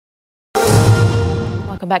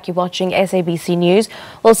Welcome back. You're watching SABC News.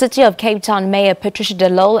 Well, City of Cape Town Mayor Patricia de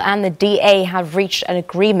Lille and the DA have reached an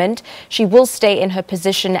agreement. She will stay in her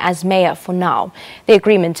position as mayor for now. The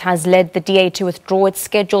agreement has led the DA to withdraw its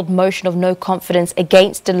scheduled motion of no confidence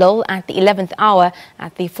against de Lille at the 11th hour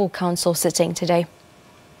at the full council sitting today.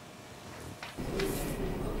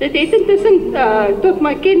 It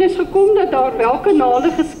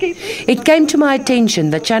came to my attention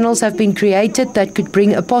that channels have been created that could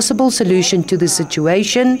bring a possible solution to the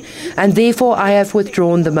situation, and therefore I have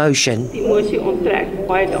withdrawn the motion. Okay, the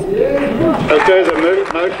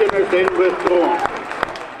motion is then withdrawn.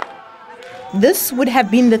 This would have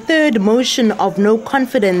been the third motion of no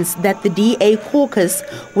confidence that the DA caucus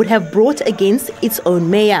would have brought against its own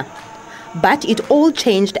mayor. But it all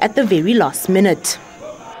changed at the very last minute.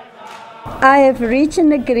 I have reached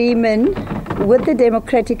an agreement with the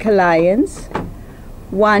Democratic Alliance.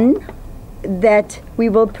 One, that we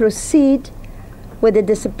will proceed with a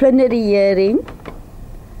disciplinary hearing.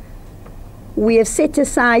 We have set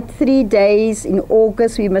aside 3 days in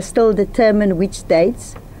August. We must still determine which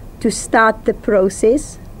dates to start the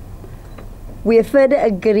process. We have further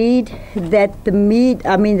agreed that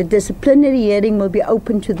the disciplinary hearing will be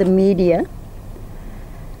open to the media,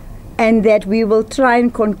 and that we will try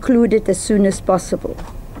and conclude it as soon as possible.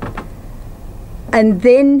 And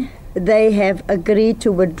then they have agreed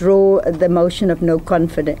to withdraw the motion of no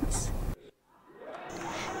confidence.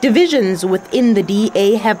 Divisions within the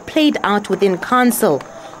DA have played out within council.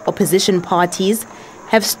 Opposition parties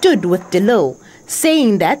have stood with de Lille,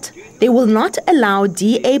 saying that they will not allow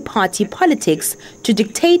DA party politics to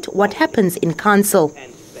dictate what happens in council.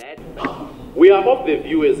 We are of the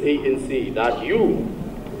view as ANC that you,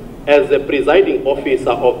 as the presiding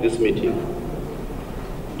officer of this meeting,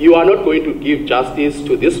 you are not going to give justice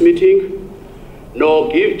to this meeting,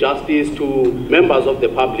 nor give justice to members of the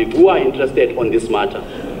public who are interested on this matter.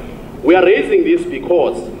 We are raising this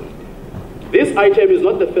because this item is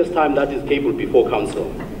not the first time that is tabled before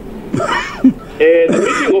council. The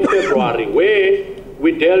meeting of February, where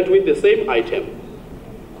we dealt with the same item,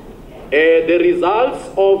 the results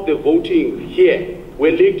of the voting here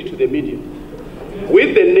were leaked to the media,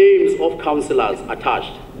 with the names of councillors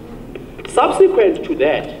attached. Subsequent to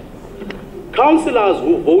that, councillors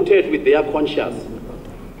who voted with their conscience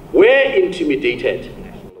were intimidated.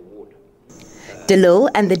 De Lille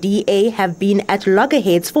and the DA have been at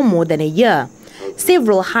loggerheads for more than a year.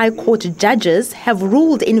 Several High Court judges have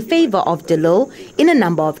ruled in favor of de Lille in a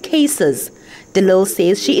number of cases. De Lille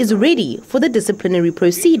says she is ready for the disciplinary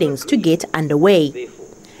proceedings to get underway.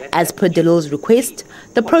 As per de Lille's request,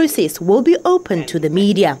 the process will be open to the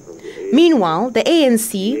media. Meanwhile, the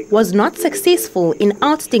ANC was not successful in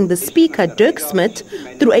ousting the Speaker, Dirk Smith,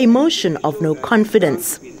 through a motion of no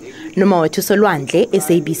confidence. Nomoetu Solwandle,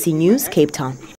 SABC News, Cape Town.